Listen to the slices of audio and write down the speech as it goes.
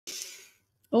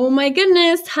Oh my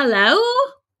goodness. Hello?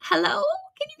 Hello?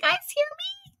 Can you guys hear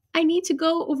me? I need to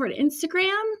go over to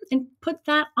Instagram and put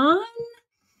that on.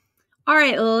 All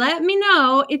right, let me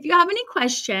know if you have any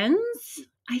questions.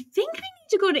 I think I need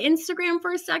to go to Instagram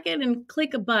for a second and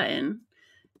click a button,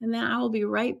 and then I will be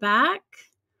right back.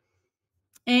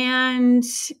 And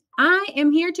I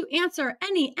am here to answer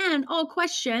any and all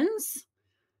questions.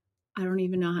 I don't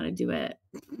even know how to do it.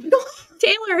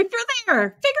 Taylor, if you're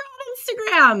there, figure out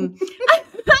Instagram.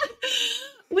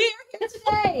 We are here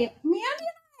today. Mandy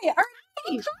and I are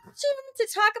in costume to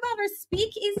talk about our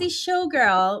Speakeasy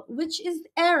Showgirl, which is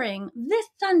airing this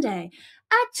Sunday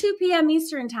at 2 p.m.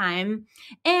 Eastern Time.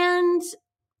 And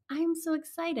I'm so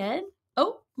excited.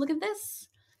 Oh, look at this.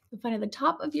 You'll find at the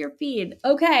top of your feed.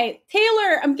 Okay,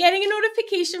 Taylor, I'm getting a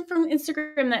notification from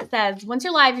Instagram that says, once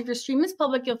you're live, if your stream is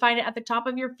public, you'll find it at the top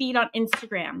of your feed on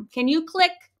Instagram. Can you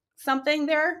click something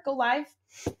there? Go live?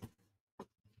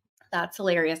 That's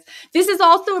hilarious. This is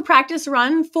also a practice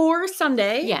run for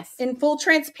Sunday. Yes. In full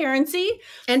transparency.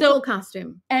 And full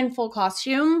costume. And full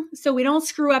costume. So we don't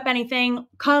screw up anything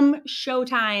come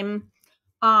showtime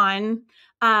on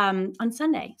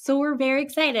Sunday. So we're very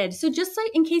excited. So just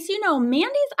like in case you know,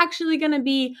 Mandy's actually going to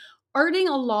be arting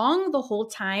along the whole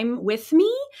time with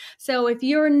me. So if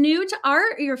you're new to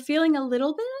art, you're feeling a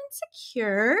little bit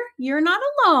insecure, you're not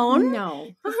alone. No.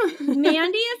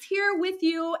 Mandy is here with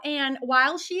you. And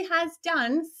while she has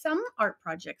done some art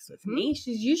projects with me,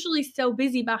 she's usually so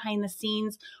busy behind the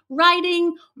scenes,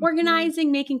 writing,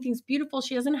 organizing, making things beautiful.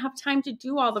 She doesn't have time to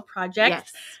do all the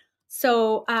projects. Yes.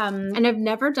 So, and I've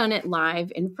never done it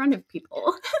live in front of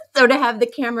people. So to have the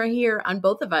camera here on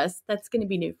both of us, that's going to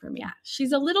be new for me. Yeah,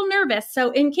 she's a little nervous.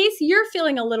 So in case you're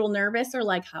feeling a little nervous or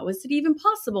like, how is it even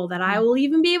possible that I will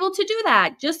even be able to do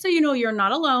that? Just so you know, you're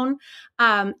not alone.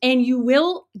 And you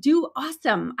will do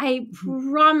awesome. I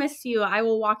promise you, I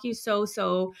will walk you so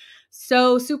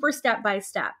super step by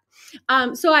step.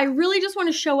 So I really just want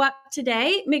to show up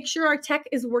today, make sure our tech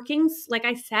is working, like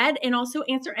I said, and also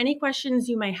answer any questions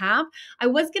you may have. I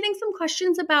was getting some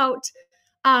questions about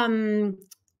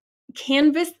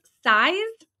canvas size,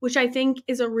 which I think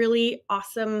is a really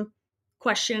awesome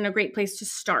question and a great place to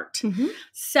start.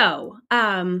 So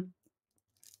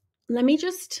let me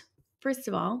just, first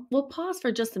of all, we'll pause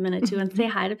for just a minute too and say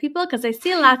hi to people because I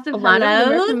see lots of lot of them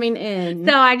are hellos coming in.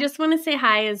 So I just want to say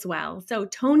hi as well. So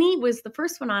Tony was the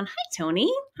first one on. Hi, Tony.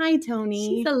 Hi,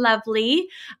 Tony. She's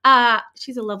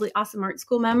a lovely, awesome art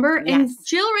school member. Yes. And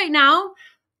Jill right now,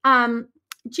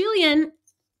 Jillian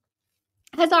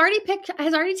has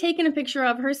already taken a picture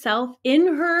of herself in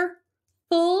her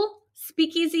full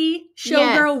Speakeasy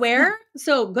Showgirl wear.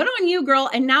 So good on you, girl.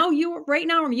 And now you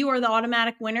are the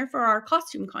automatic winner for our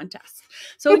costume contest.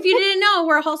 So if you didn't know,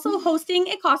 we're also hosting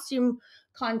a costume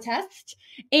contest.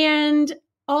 And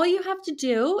all you have to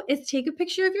do is take a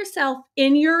picture of yourself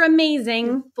in your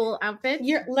amazing full outfit.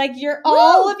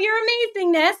 All of your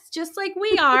amazingness, just like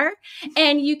we are.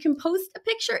 And you can post a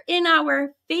picture in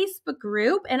our Facebook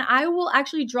group, and I will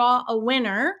actually draw a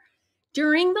winner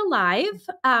during the live,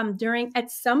 at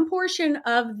some portion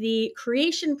of the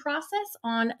creation process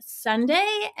on Sunday.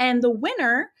 And the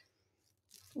winner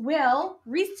will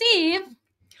receive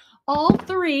all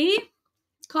 3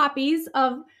 copies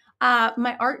of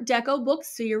my Art Deco book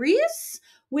series,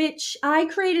 which I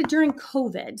created during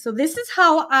COVID. So this is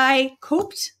how I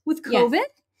coped with COVID. Yes.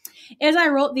 As I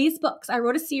wrote these books, I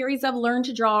wrote a series of Learn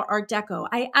to Draw Art Deco.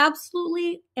 I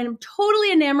absolutely am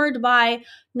totally enamored by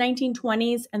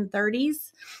 1920s and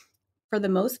 30s for the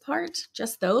most part,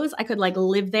 just those. I could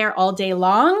live there all day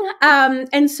long.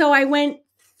 And so I went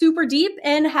super deep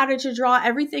in how to draw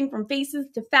everything from faces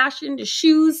to fashion to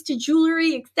shoes to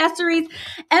jewelry, accessories.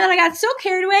 And then I got so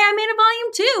carried away, I made a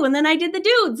volume 2. And then I did the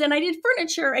dudes and I did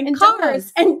furniture and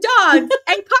cars and dogs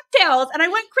and cocktails. And I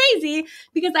went crazy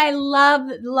because I love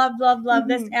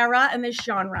this era and this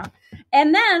genre.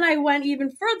 And then I went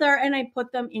even further and I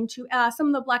put them into some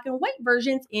of the black and white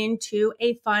versions into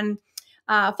a fun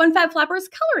Fab Flappers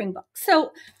coloring book.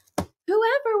 So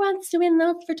whoever wants to win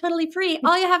those for totally free,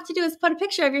 all you have to do is put a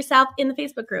picture of yourself in the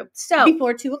Facebook group. So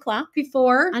before 2 o'clock.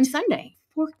 On Sunday.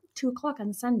 Before 2 o'clock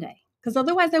on Sunday. Because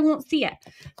otherwise I won't see it.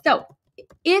 So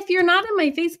if you're not in my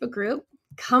Facebook group,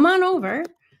 come on over.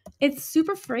 It's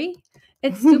super free.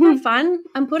 It's super fun.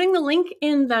 I'm putting the link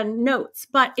in the notes,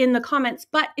 but in the comments.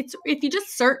 But if you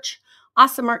just search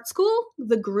Awesome Art School,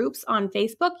 the groups on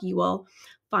Facebook, you will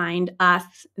find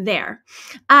us there.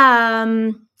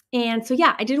 And so,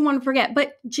 yeah, I didn't want to forget,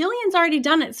 but Jillian's already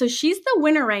done it. So she's the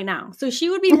winner right now. So she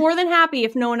would be more than happy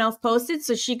if no one else posted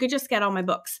so she could just get all my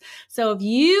books. So if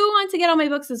you want to get all my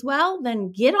books as well,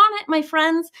 then get on it, my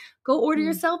friends. Go order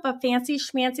yourself a fancy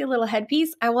schmancy little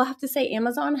headpiece. I will have to say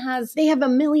Amazon has They have a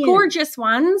million gorgeous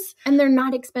ones. and they're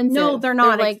not expensive. No, they're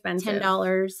not like expensive.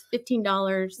 $10,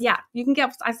 $15. Yeah, you can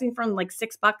get, I've seen from like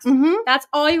 $6. Mm-hmm. That's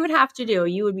all you would have to do.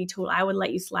 You would be told, I would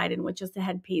let you slide in with just a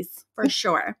headpiece for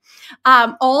sure.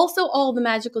 Also, all the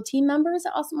magical team members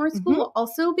at Awesome Art School will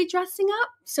also be dressing up.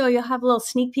 So you'll have little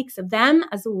sneak peeks of them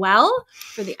as well.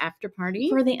 For the after party.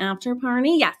 For the after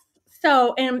party, yes.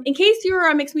 So in case you're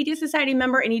a Mixed Media Society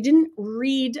member and you didn't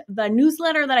read the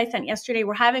newsletter that I sent yesterday,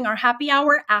 we're having our happy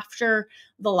hour after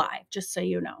the live, just so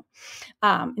you know.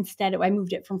 Instead, I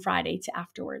moved it from Friday to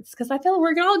afterwards because I feel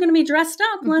we're all going to be dressed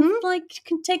up. Let's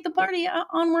can take the party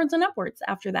onwards and upwards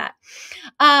after that.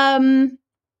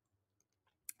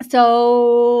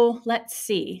 So let's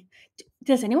see.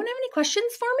 Does anyone have any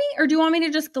questions for me? Or do you want me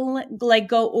to just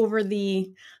go over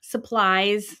the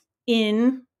supplies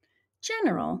in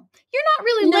general? You're not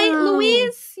really late,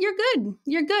 Louise. You're good.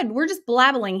 You're good. We're just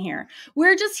blabbling here.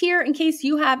 We're just here in case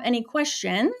you have any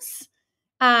questions.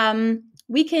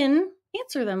 We can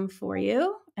answer them for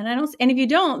you. And if you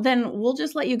don't, then we'll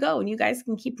just let you go and you guys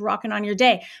can keep rocking on your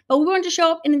day. But we want to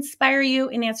show up and inspire you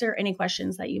and answer any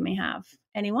questions that you may have.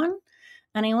 Anyone?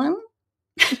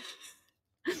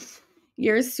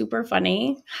 You're super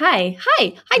funny. Hi,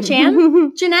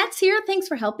 Jan. Jeanette's here. Thanks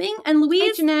for helping. And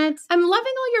Louise, Hi, Jeanette. I'm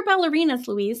loving all your ballerinas,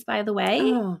 Louise, by the way.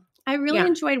 Oh, I really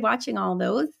enjoyed watching all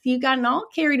those. You gotten all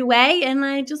carried away, and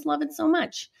I just love it so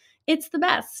much. It's the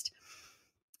best.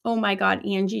 Oh my God,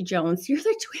 Angie Jones. You're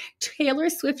the Taylor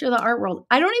Swift of the art world.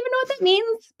 I don't even know what that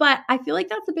means, but I feel like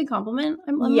that's a big compliment.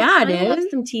 I love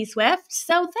some T-Swift,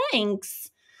 so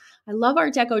thanks. I love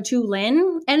Art Deco too,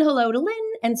 Lynn. And hello to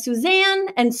Lynn and Suzanne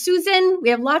and Susan. We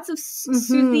have lots of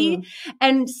Susie.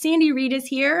 And Sandy Reed is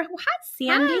here. Oh, hi,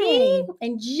 Sandy. Hi.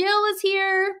 And Jill is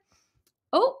here.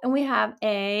 Oh, and we have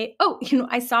I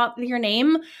saw your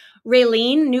name,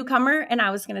 Raylene, newcomer. And I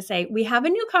was going to say, we have a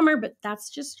newcomer, but that's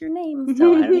just your name.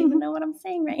 So I don't even know what I'm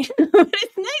saying right now. But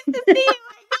it's nice to see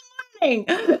you. Good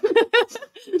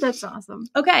morning. That's awesome.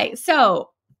 Okay. So,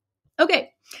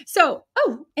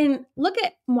 and look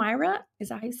at Moira. Is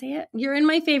that how you say it? You're in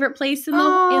my favorite place in the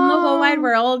whole wide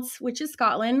world, which is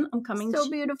Scotland. I'm coming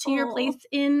to your place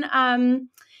in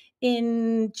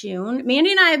June.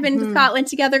 Mandy and I have been to Scotland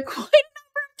together quite a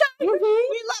number of times.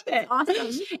 We love it.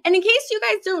 Awesome. And in case you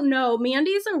guys don't know,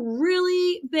 Mandy's a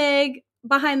really big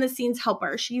behind the scenes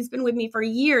helper. She's been with me for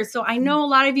years. So I know a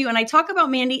lot of you, and I talk about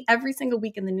Mandy every single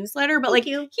week in the newsletter, but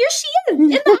here she is in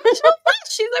the actual flesh.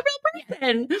 She's a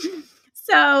real person.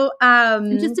 So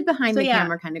I'm just a behind the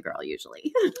camera kind of girl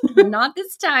usually. Not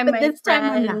this time, but this time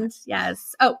I'm not.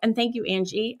 Yes. Oh, and thank you,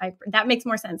 Angie. That makes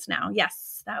more sense now.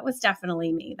 Yes, that was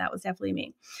definitely me.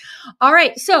 All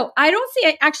right. So I don't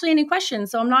see actually any questions.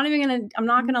 So I'm not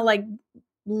gonna like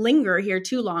linger here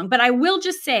too long, but I will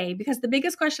just say, because the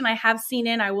biggest question I have seen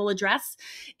I will address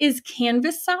is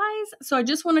canvas size. So I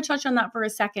just want to touch on that for a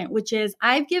second, which is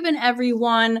I've given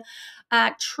everyone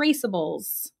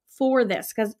traceables for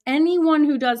this, because anyone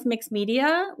who does mixed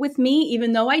media with me,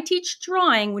 even though I teach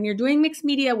drawing, when you're doing mixed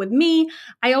media with me,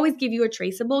 I always give you a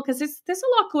traceable because there's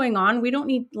a lot going on. We don't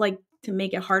need to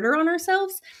make it harder on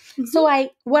ourselves. So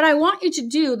what I want you to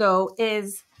do though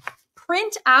is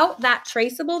print out that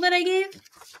traceable that I gave.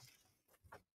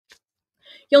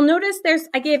 You'll notice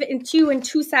I gave it in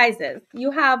two sizes. You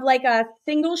have like a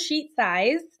single sheet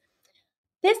size.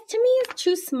 This to me is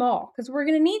too small because we're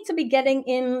going to need to be getting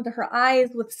into her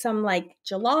eyes with some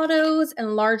gelatos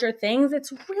and larger things.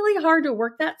 It's really hard to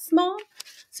work that small.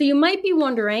 So you might be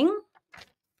wondering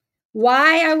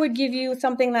why I would give you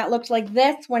something that looked like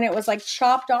this when it was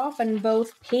chopped off on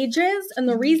both pages. And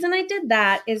the reason I did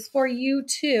that is for you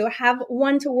to have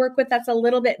one to work with that's a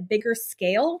little bit bigger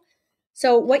scale.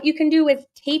 So what you can do is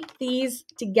tape these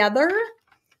together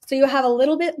so you have a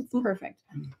little bit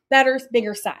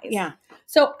bigger size. Yeah.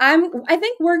 So I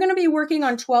think we're going to be working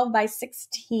on 12 by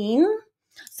 16.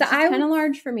 So kind of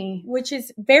large for me, which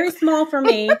is very small for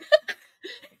me.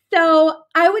 So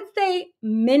I would say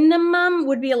minimum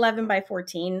would be 11 by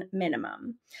 14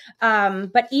 minimum.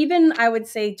 But even I would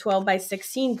say 12 by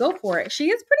 16, go for it. She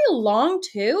is pretty long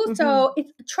too. So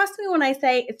trust me when I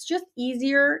say it's just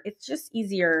easier. It's just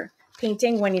easier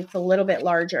painting when it's a little bit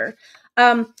larger.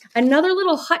 Another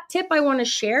little hot tip I want to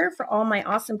share for all my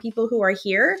awesome people who are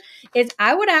here is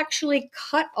I would actually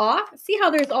cut off. See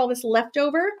how there's all this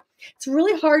leftover? It's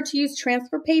really hard to use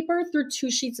transfer paper through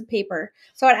 2 sheets of paper.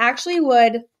 So I actually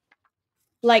would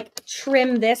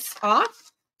trim this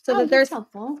off so that there's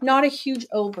not a huge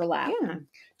overlap. Yeah.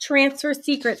 Transfer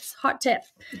secrets, hot tip.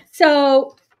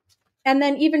 So And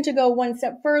then even to go one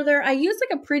step further, I use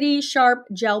like a pretty sharp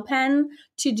gel pen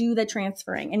to do the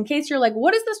transferring. In case you're like,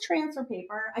 what is this transfer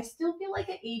paper? I still feel like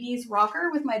an 80s rocker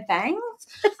with my bangs.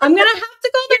 I'm going to have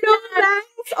to go with no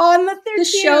bangs on the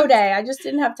show day. I just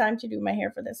didn't have time to do my hair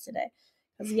for this today.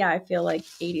 Because yeah, I feel like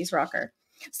 80s rocker.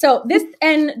 So this,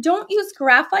 and don't use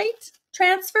graphite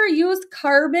transfer, use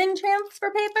carbon transfer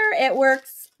paper. It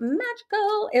works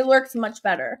magical. It works much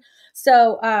better.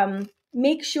 So,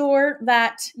 make sure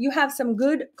that you have some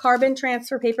good carbon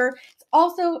transfer paper. It's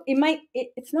also,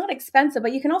 it's not expensive,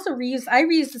 but you can also reuse. I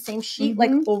reuse the same sheet like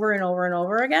over and over and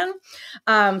over again.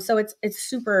 So it's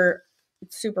super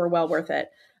well worth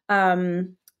it.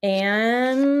 And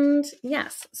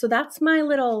yes, so that's my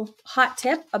little hot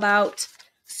tip about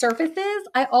surfaces.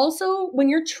 I also, when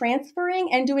you're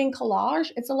transferring and doing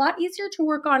collage, it's a lot easier to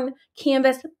work on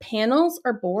canvas panels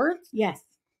or boards. Yes.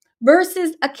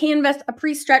 Versus a canvas, a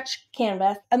pre-stretched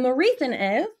canvas. And the reason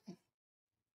is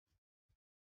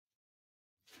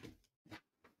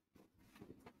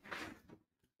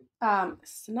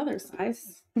it's another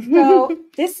size. So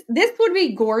this would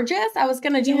be gorgeous. I was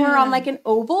gonna do her on like an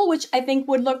oval, which I think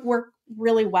would work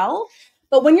really well.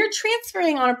 But when you're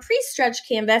transferring on a pre-stretched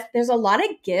canvas, there's a lot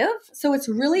of give. So it's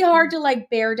really hard to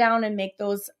like bear down and make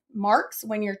those marks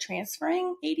when you're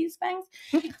transferring 80s bangs.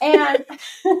 And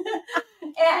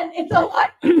and it's a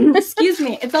lot, excuse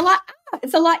me, it's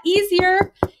a lot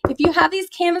easier. If you have these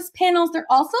canvas panels, they're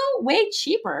also way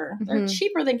cheaper. They're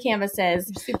cheaper than canvases.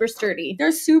 They're super sturdy.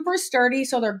 They're super sturdy,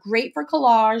 so they're great for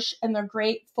collage and they're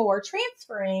great for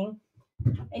transferring.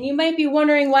 And you might be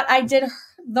wondering what I did.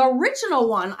 The original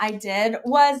one I did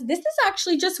was, this is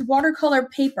actually just watercolor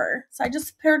paper. So I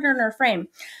just paired her in her frame.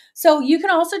 So you can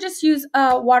also just use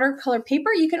watercolor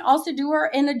paper. You can also do her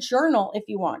in a journal if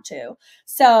you want to.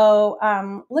 So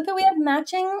look at, we have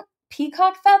matching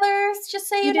peacock feathers, just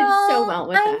so you know. You did so well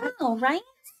with that. I know, right?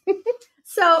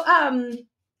 So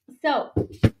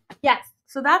yes.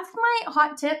 So that's my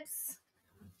hot tips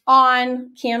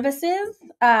on canvases.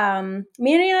 Mandy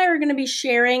and I are going to be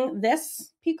sharing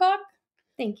this peacock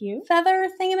Thank you. feather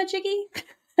thingamajiggy.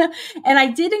 And I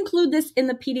did include this in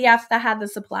the PDF that had the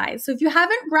supplies. So if you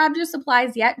haven't grabbed your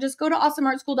supplies yet, just go to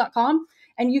awesomeartschool.com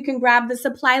and you can grab the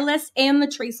supply list and the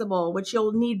traceable, which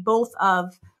you'll need both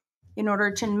of in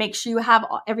order to make sure you have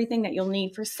everything that you'll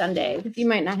need for Sunday. You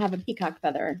might not have a peacock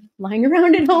feather lying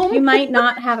around at home. You might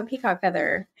not have a peacock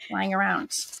feather lying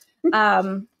around,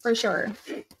 for sure.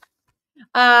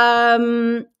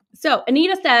 So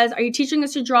Anita says, are you teaching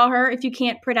us to draw her if you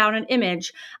can't print out an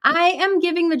image? I am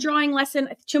giving the drawing lesson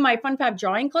to my Fun Fab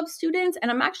Drawing Club students,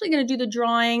 and I'm actually going to do the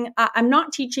drawing. I'm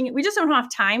not teaching it. We just don't have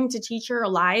time to teach her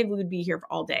live. We would be here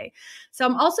all day. So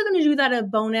I'm also going to do that a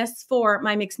bonus for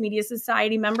my Mixed Media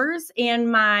Society members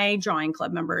and my Drawing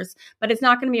Club members, but it's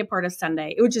not going to be a part of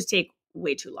Sunday. It would just take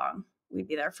way too long. We'd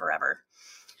be there forever.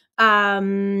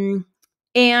 And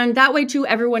that way too,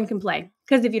 everyone can play.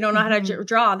 Because if you don't know how to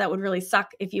draw, that would really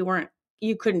suck if you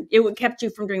couldn't, it would kept you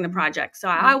from doing the project. So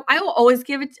I will always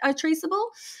give it a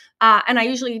traceable. And I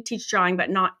usually teach drawing, but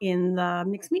not in the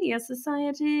Mixed Media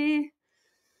Society.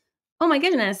 Oh my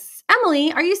goodness.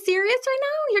 Emily, are you serious right now?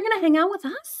 You're going to hang out with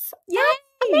us? Yeah.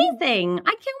 Amazing.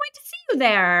 I can't wait to see you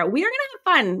there. We are going to have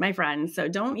fun, my friends. So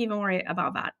don't even worry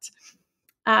about that.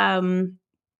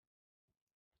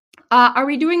 Are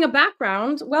we doing a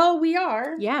background? Well, we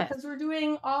are. Yeah. Because we're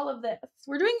doing all of this.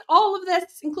 We're doing all of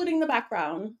this, including the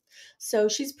background. So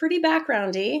she's pretty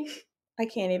backgroundy. I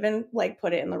can't even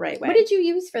put it in the right way. What did you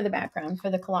use for the background for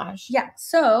the collage? Yeah.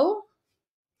 So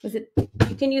you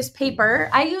can use paper.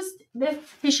 I used this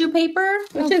tissue paper,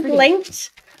 which is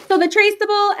linked. So the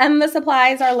traceable and the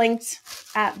supplies are linked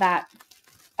at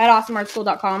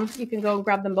awesomeartschool.com. You can go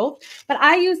grab them both. But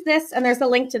I use this, and there's a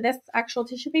link to this actual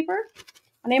tissue paper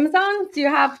on Amazon, so you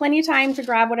have plenty of time to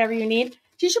grab whatever you need.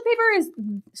 Tissue paper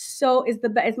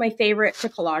is my favorite to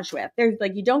collage with. There's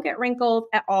you don't get wrinkles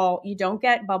at all. You don't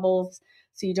get bubbles,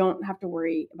 so you don't have to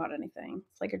worry about anything.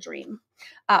 It's like a dream.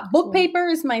 Book paper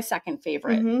is my second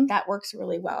favorite. That works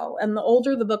really well. And the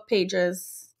older the book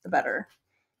pages, the better.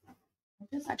 I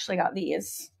just actually got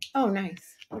these. Oh,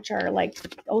 nice. Which are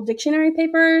old dictionary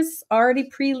papers, already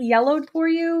pre-yellowed for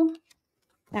you.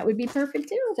 That would be perfect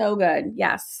too. So good.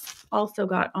 Yes. Also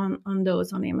got on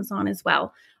those on Amazon as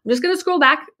well. I'm just going to scroll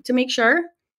back to make sure.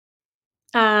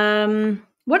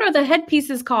 What are the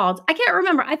headpieces called? I can't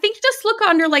remember. I think you just look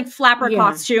under flapper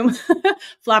costume,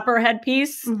 flapper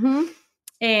headpiece.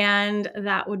 And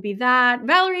that would be that.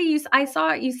 Valerie, I saw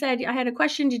it. You said I had a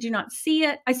question. Did you not see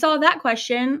it? I saw that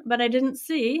question, but I didn't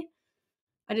see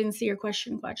your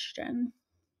question.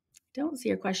 Don't see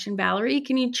your question, Valerie.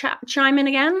 Can you chime in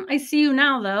again? I see you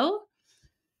now, though.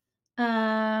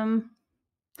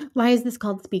 Why is this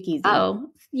called Speakeasy? Oh,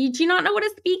 do you not know what a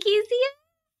speakeasy is?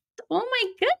 Oh my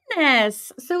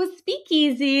goodness. So a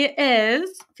speakeasy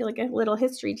is, I feel like a little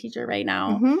history teacher right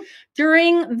now. Mm-hmm.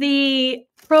 During the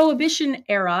Prohibition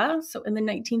era, so in the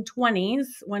 1920s,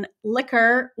 when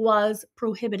liquor was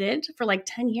prohibited for like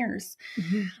 10 years,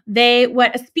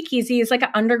 what a speakeasy is like an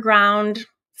underground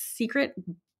secret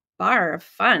bar of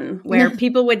fun where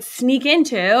people would sneak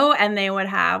into and they would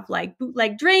have like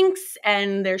bootleg drinks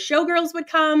and their showgirls would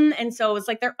come. And so it's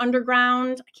like their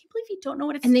underground. I can't believe you don't know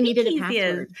what it's And they needed a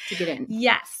password to get in.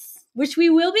 Yes. Which we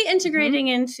will be integrating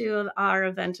into our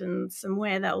event in some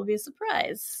way that will be a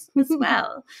surprise as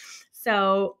well.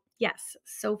 So yes,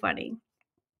 so funny.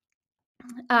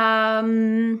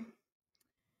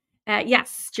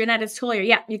 Yes, Jeanette is totally.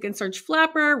 Yeah, you can search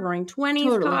flapper, Roaring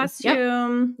 20s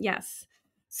costume. Yep. Yes.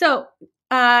 So,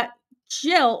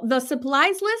 Jill, the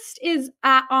supplies list is it's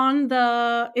on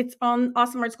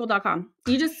awesomeartschool.com.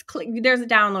 You just click, there's a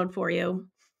download for you.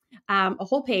 A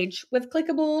whole page with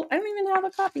clickable. I don't even have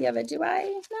a copy of it, do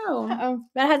I? No. Uh-oh.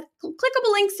 That has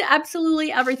clickable links to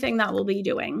absolutely everything that we'll be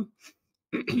doing.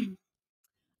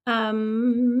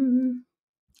 I'm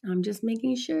just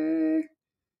making sure.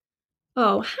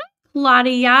 Oh, hi,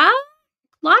 Claudia.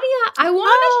 Claudia, I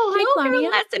want to show a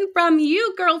lesson from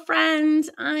you, girlfriend.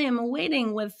 I am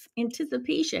waiting with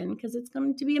anticipation because it's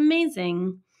going to be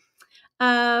amazing.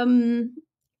 Oh,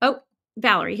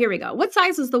 Valerie, here we go. What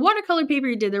size was the watercolor paper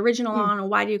you did the original on,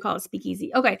 and why do you call it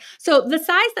Speakeasy? Okay, so the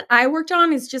size that I worked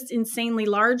on is just insanely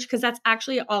large because that's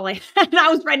actually all I had.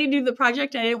 I was ready to do the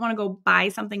project and I didn't want to go buy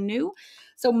something new.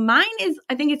 So mine is,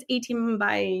 I think it's 18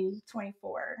 by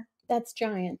 24. That's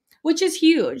giant. Which is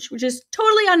huge, which is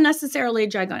totally unnecessarily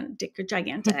gigantic.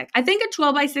 I think a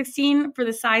 12 by 16 for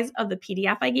the size of the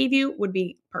PDF I gave you would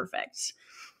be perfect.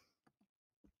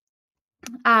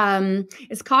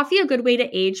 Is coffee a good way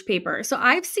to age paper? So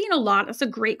I've seen a lot. That's a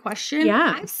great question.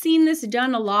 Yeah. I've seen this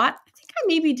done a lot. I think I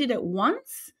maybe did it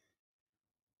once.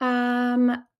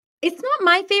 It's not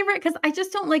my favorite because I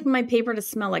just don't like my paper to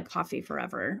smell like coffee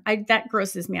forever. That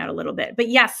grosses me out a little bit. But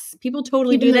yes, people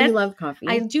totally do this. You love coffee.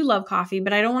 I do love coffee,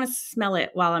 but I don't want to smell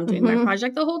it while I'm doing my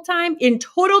project the whole time. In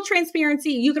total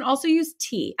transparency, you can also use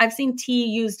tea. I've seen tea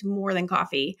used more than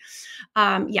coffee.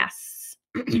 Yes.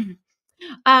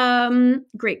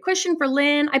 Great question for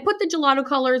Lynn. I put the gelato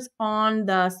colors on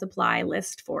the supply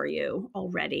list for you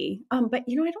already. But I don't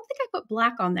think I put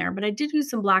black on there, but I did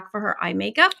use some black for her eye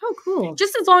makeup. Oh, cool.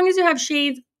 Just as long as you have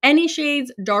any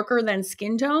shades darker than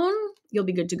skin tone, you'll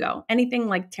be good to go. Anything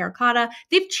like terracotta.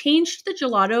 They've changed the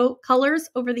gelato colors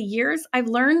over the years, I've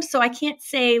learned. So I can't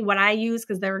say what I use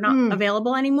because they're not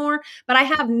available anymore. But I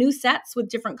have new sets with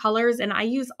different colors and I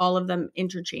use all of them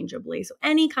interchangeably. So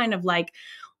any kind of like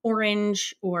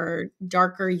orange or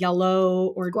darker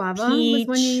yellow or guava peach.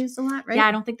 was one you used a lot, right? Yeah,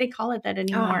 I don't think they call it that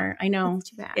anymore. I know.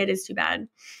 That's too bad. It is too bad.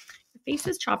 Your face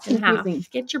is chopped in half.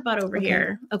 Get your butt over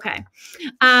here. Okay.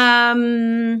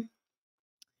 That's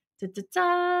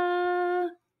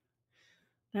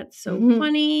so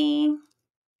funny.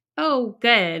 Oh,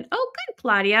 good. Oh, good,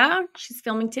 Claudia. She's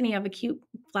filming Tinny of a cute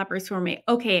flappers for me.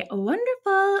 Okay,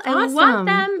 wonderful. Awesome. I want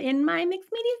them in my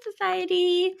mixed media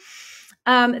society.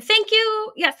 Thank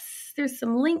you. Yes, there's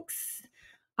some links.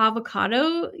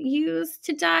 Avocado used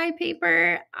to dye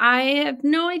paper. I have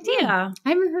no idea. I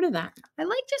haven't heard of that. I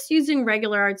like just using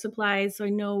regular art supplies so I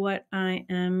know what I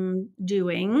am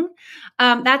doing.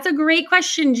 That's a great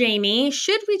question, Jamie.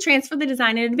 Should we transfer the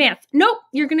design in advance? Nope.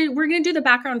 We're gonna do the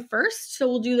background first. So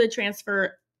we'll do the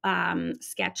transfer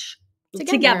sketch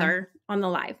together on the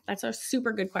live. That's a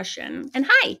super good question. And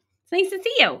hi, it's nice to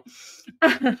see you.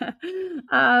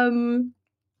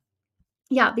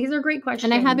 Yeah, these are great questions.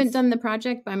 And I haven't done the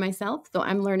project by myself, so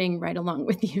I'm learning right along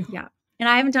with you. Yeah. And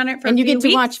I haven't done it for a few weeks. And you get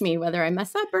to watch me whether I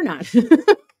mess up or not.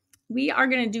 We are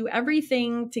going to do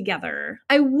everything together.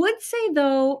 I would say,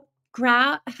 though,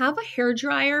 have a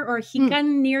hairdryer or a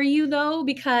Hikan near you, though,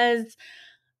 because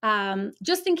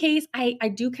just in case I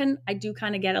do kind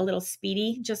of get a little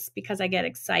speedy just because I get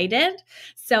excited.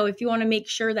 So if you want to make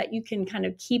sure that you can kind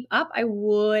of keep up, I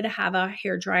would have a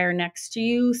hairdryer next to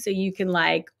you so you can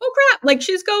like, oh crap, like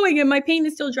she's going and my paint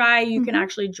is still dry. You can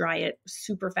actually dry it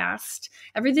super fast.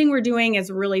 Everything we're doing is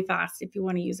really fast if you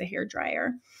want to use a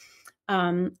hairdryer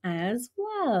as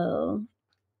well.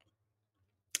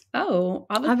 Oh,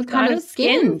 avocado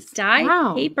skins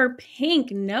dye paper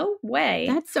pink. No way.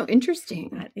 That's so interesting.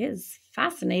 That is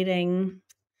fascinating.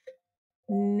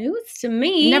 News to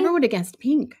me. Never would have guessed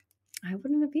pink. I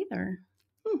wouldn't have either.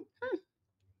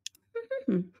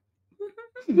 Don't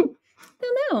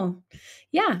know.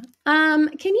 Yeah. Can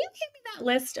you give me that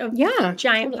list of Yeah,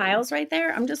 giant totally. piles right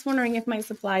there? I'm just wondering if my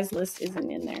supplies list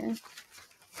isn't in there.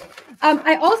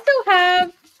 I also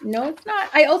have, no, it's not.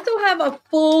 I also have a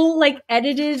full like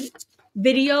edited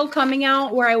video coming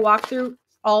out where I walk through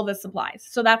all the supplies.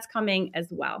 So that's coming as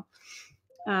well.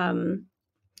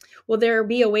 Will there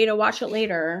be a way to watch it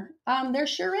later? There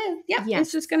sure is. Yep. Yes.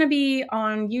 It's just going to be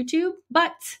on YouTube,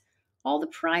 but all the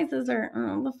prizes are,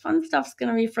 the fun stuff's going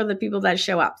to be for the people that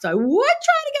show up. So I would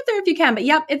try to get there if you can, but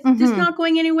yep, it's just not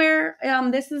going anywhere.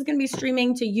 This is going to be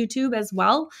streaming to YouTube as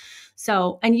well.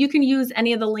 So, and you can use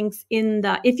any of the links in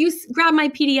the, if you grab my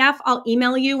PDF, I'll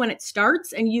email you when it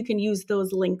starts and you can use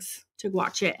those links to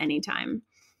watch it anytime.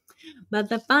 But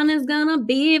the fun is going to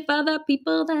be for the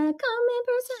people that come in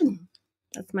person.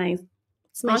 That's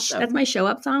my show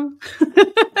up song.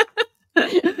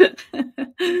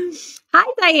 Hi,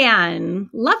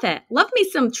 Diane. Love it. Love me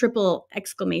some triple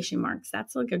exclamation marks.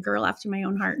 That's like a girl after my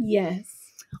own heart. Yes.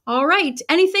 All right.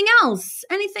 Anything else?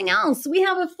 Anything else? We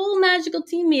have a full magical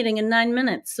team meeting in 9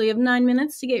 minutes. So you have 9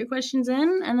 minutes to get your questions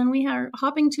in, and then we are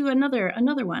hopping to another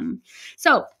one.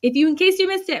 So in case you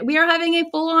missed it, we are having a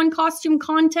full-on costume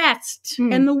contest,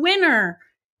 and the winner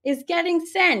is getting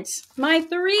sent my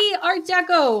 3 Art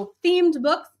Deco themed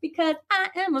books because I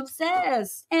am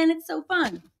obsessed and it's so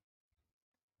fun.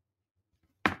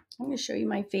 I'm going to show you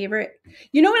my favorite.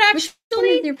 You know what? Actually, which one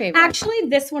is your favorite? Actually,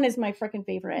 this one is my freaking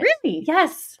favorite. Really?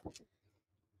 Yes.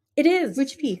 It is.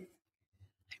 Which piece?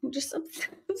 I'm just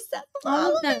obsessed with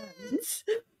all of them.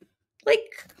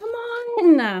 Like, come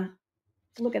on.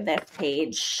 Look at this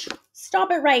page. Stop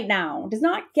it right now. Does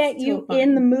not get so you fun.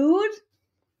 in the mood?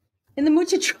 In the mood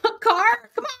to draw a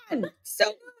car? Come on.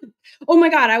 So good. Oh my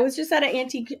God. I was just at an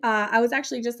antique. I was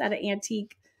actually just at an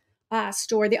antique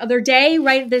store the other day,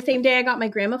 right the same day I got my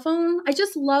gramophone. I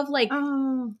just love like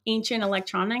ancient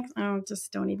electronics. Oh,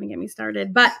 just don't even get me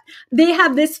started. But they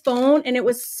had this phone and it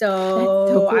was so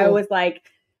cool. I was like,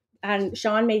 and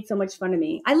Sean made so much fun of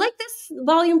me. I like this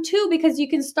volume 2 because you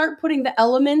can start putting the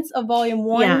elements of volume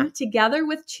 1 together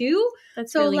with 2.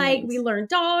 That's so really like nice. We learned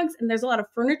dogs and there's a lot of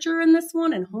furniture in this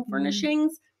one and home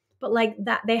furnishings. But like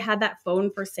that, they had that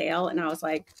phone for sale and I was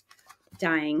like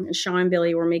dying. And Sean and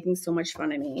Billy were making so much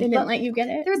fun of me. They didn't let you get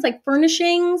it? There's like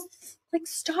furnishings. Like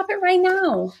stop it right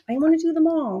now. I want to do them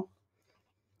all.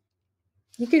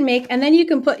 You can make, and then you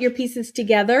can put your pieces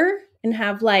together and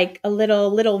have like a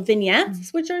little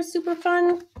vignettes, which are super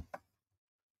fun.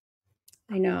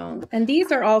 I know. And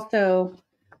these are also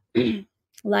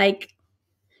like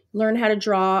learn how to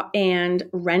draw and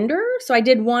render. So I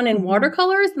did one in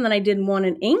watercolors and then I did one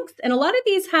in inks. And a lot of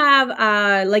these have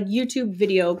like YouTube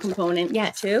video component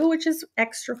too, which is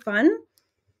extra fun.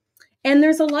 And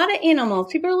there's a lot of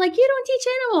animals. People are like, you don't teach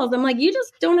animals. I'm like, you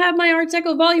just don't have my Art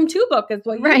Deco Volume 2 book is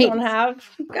what you don't have.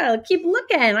 You gotta keep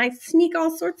looking. I sneak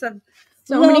all sorts of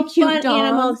many cute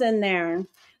animals in there.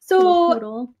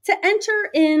 So to enter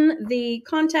in the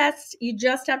contest, you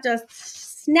just have to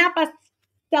snap a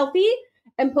selfie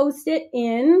and post it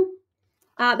in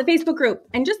the Facebook group.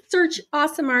 And just search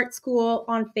Awesome Art School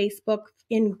on Facebook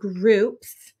in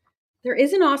groups. There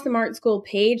is an Awesome Art School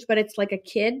page, but it's like a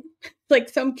kid, like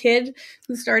some kid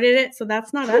who started it. So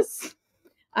that's not us.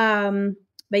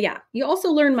 But yeah, you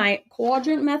also learn my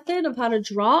quadrant method of how to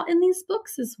draw in these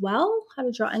books as well. How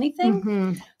to draw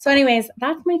anything. So anyways,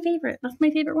 that's my favorite. That's my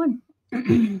favorite one.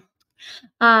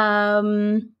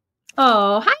 Oh,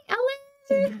 hi,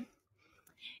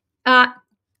 Ellen.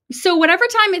 So whatever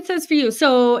time it says for you.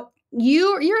 So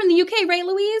you're in the UK, right,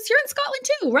 Louise? You're in Scotland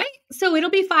too, right? So it'll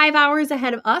be 5 hours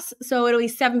ahead of us. So it'll be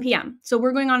 7 p.m. So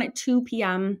we're going on at 2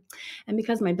 p.m. And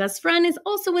because my best friend is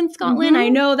also in Scotland, I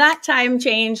know that time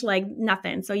changed like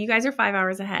nothing. So you guys are 5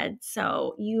 hours ahead.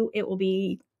 So it will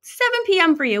be 7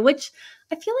 p.m. for you, which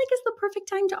I feel like is the perfect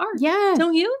time to art. Yeah.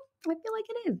 Don't you? I feel like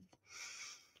it is.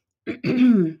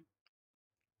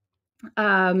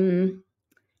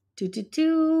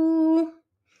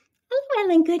 Hello,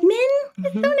 Ellen Goodman.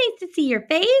 It's so nice to see your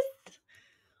face.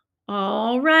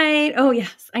 All right. Oh,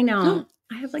 yes, I know.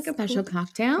 I have like a special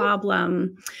cocktail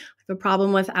problem. I have a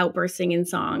problem with outbursting in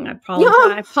song. I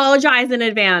apologize in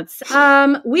advance.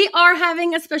 We are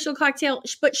having a special cocktail,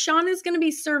 but Sean is going to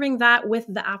be serving that with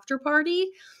the after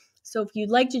party. So if you'd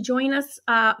like to join us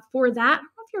for that, I don't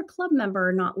know if you're a club member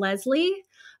or not, Leslie.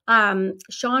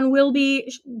 Sean will be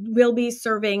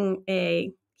serving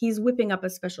he's whipping up a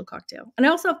special cocktail. And I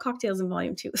also have cocktails in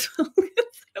volume 2. So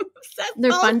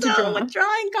they're fun to draw. With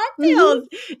drawing cocktails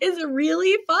is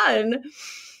really fun.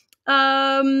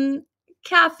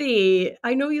 Kathy,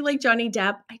 I know you like Johnny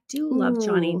Depp. I do love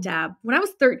Johnny Depp. When I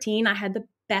was 13, I had the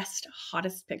best,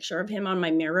 hottest picture of him on my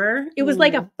mirror. It was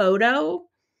like a photo.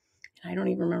 I don't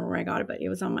even remember where I got it, but it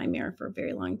was on my mirror for a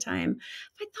very long time.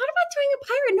 I thought about doing a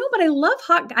pirate. No, but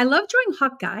I love drawing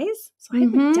hot guys. So I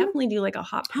would definitely do like a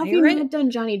hot pirate. How have you not done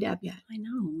Johnny Depp yet? I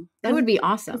know. That would be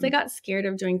awesome. Because I got scared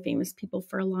of doing famous people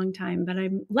for a long time, but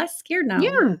I'm less scared now.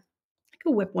 Yeah. I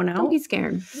could whip one out. Don't be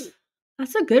scared.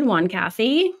 That's a good one,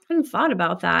 Kathy. I hadn't thought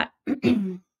about that.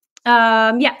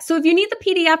 Yeah, so if you need the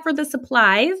PDF for the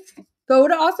supplies, go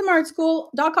to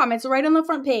awesomeartschool.com. It's right on the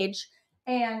front page.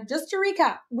 And just to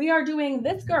recap, we are doing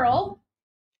this girl.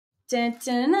 Dun,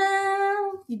 dun,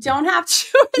 dun. You don't have to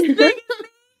do as big as me,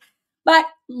 but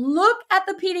look at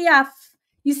the PDF.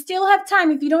 You still have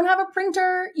time. If you don't have a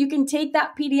printer, you can take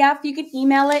that PDF. You can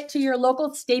email it to your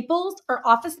local Staples or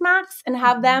Office Max and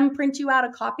have them print you out a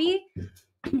copy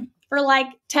for like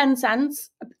 10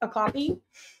 cents a copy.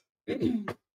 And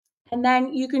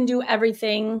then you can do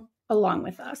everything along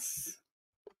with us.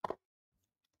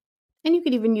 And you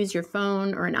could even use your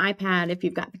phone or an iPad if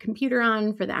you've got the computer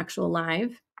on for the actual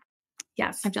live.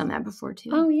 Yes. I've done that before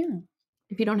too. Oh, yeah.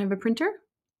 If you don't have a printer?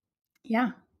 Yeah.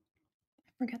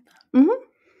 I forget that. Mm-hmm.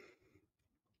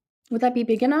 Would that be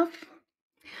big enough?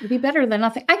 It'd be better than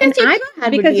nothing. I guess iPad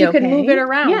could, because you could move it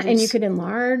around. Yeah, and you could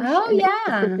enlarge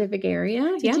a specific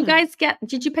area.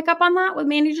 Did you pick up on that, what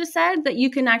Mandy just said? That you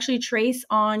can actually trace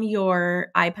on your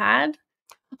iPad?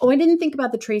 Oh, I didn't think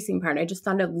about the tracing part. I just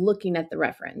thought of looking at the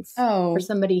reference. Oh, for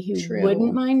somebody who true.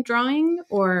 wouldn't mind drawing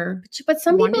or but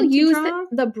some people use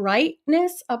the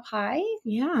brightness up high.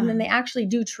 Yeah. And then they actually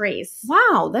do trace.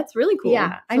 Wow, that's really cool.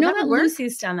 Yeah. I know that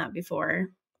Lucy's done that before.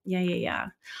 Yeah.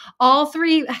 All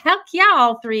three. Heck yeah,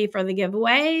 all three for the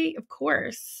giveaway. Of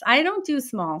course. I don't do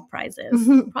small prizes.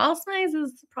 Paul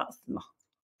Smythes.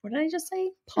 What did I just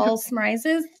say? Paul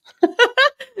Smythes.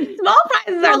 Small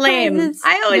prizes are lame.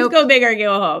 I always go big or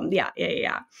go home.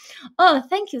 Yeah. Oh,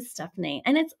 thank you, Stephanie.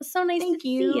 And it's so nice to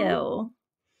see you.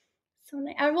 So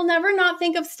nice. I will never not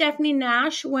think of Stephanie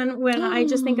Nash when I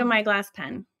just think of my glass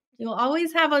pen. You'll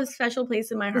always have a special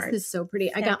place in my heart. This is so pretty.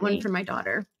 Stephanie. I got one for my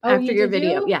daughter after your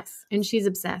video. Yes. And she's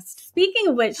obsessed. Speaking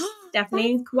of which,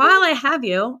 Stephanie, cool. While I have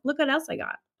you, look what else I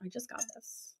got. I just got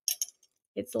this.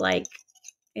 It's like,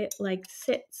 it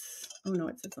sits. Oh no,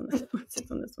 it sits on this one. It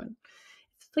sits on this one.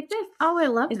 It's like this. Oh, I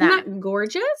love Isn't that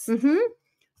gorgeous? Mm-hmm.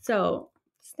 So,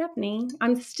 Stephanie,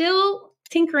 I'm still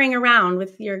tinkering around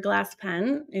with your glass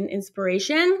pen and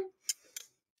inspiration.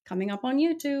 Coming up on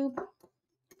YouTube.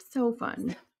 So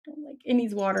fun. It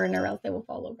needs water in or else they will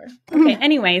fall over. Okay,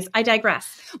 anyways, I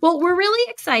digress. Well, we're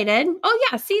really excited. Oh,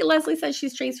 yeah. See, Leslie says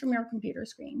she's traced from your computer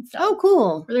screen. So. Oh,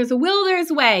 cool. Where there's a will, there's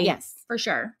a way. Yes. For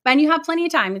sure. And you have plenty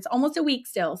of time. It's almost a week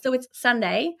still. So it's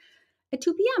Sunday at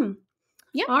 2 p.m.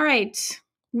 Yeah. All right.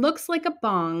 Looks like a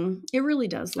bong. It really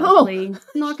does, Leslie.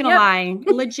 Not going to lie.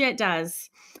 It legit does.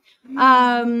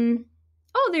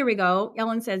 Oh, there we go.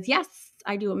 Ellen says, yes.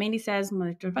 I do what Mandy says.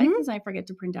 My devices, I forget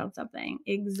to print out something.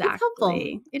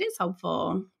 Exactly. It is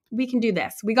helpful. We can do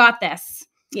this. We got this.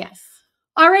 Yes.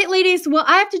 All right, ladies. Well,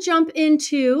 I have to jump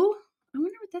into, I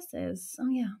wonder what this is. Oh,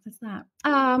 yeah, that's that.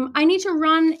 I need to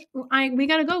run. We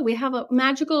got to go. We have a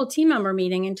magical team member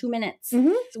meeting in 2 minutes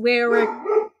where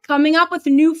we're coming up with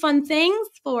new fun things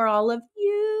for all of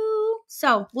you.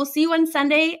 So we'll see you on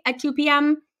Sunday at 2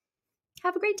 p.m.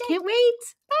 Have a great day. Can't wait.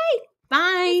 Bye.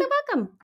 Bye. You're so welcome.